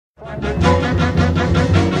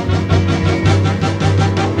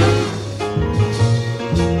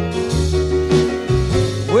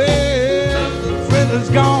Well, the thrill is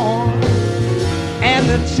gone and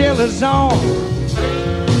the chill is on.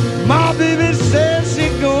 My baby says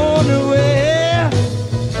she's going away.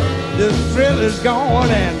 The thrill is gone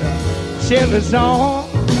and the chill is on.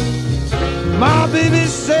 My baby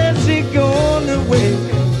says she's going away.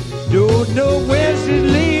 Don't know when she's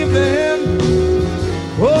leaving.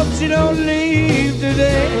 Hope she don't leave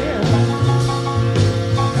today.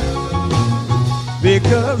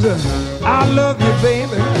 Because I love you,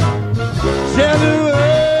 baby. Tell the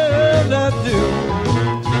world I do.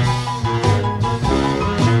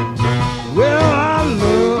 Well, I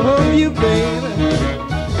love you, baby.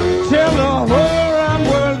 Tell the whole round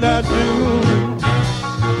world I do.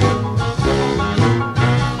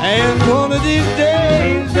 And one of these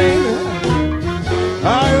days, baby, I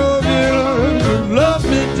hope you love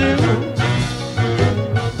me too.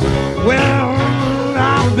 Well,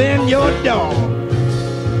 I've been your dog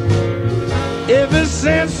ever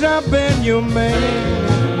since I've been your man.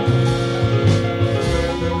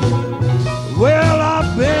 Well,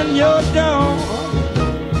 I've been your dog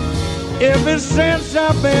ever since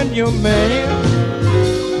I've been your man.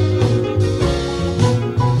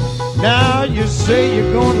 Now you say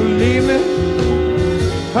you're gonna leave me.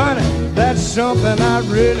 Honey, that's something I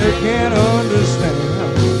really can't understand.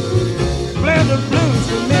 Play the blues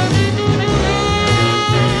for me.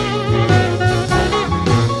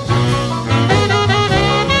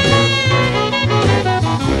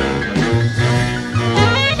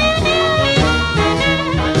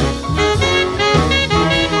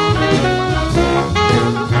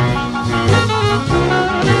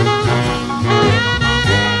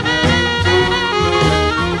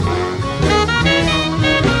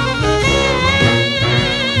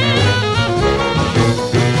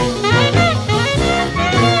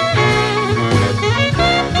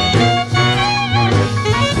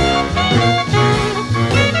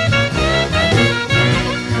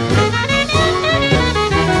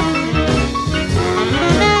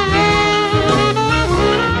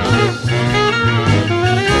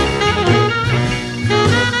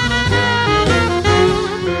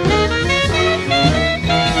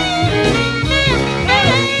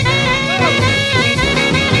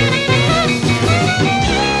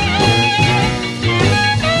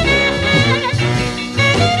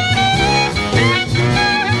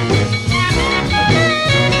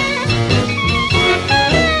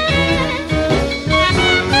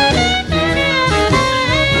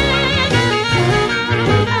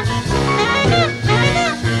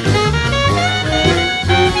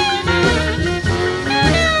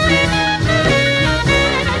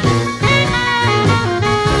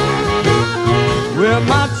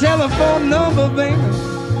 Telephone number, baby,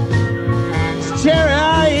 it's Cherry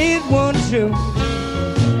I-812.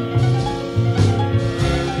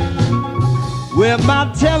 Well, my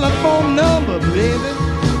telephone number, baby,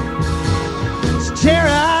 it's Cherry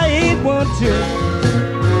I-812.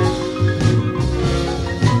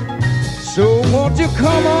 So won't you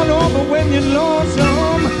come on over when you're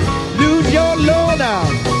lonesome, lose your load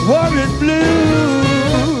out, worried blue.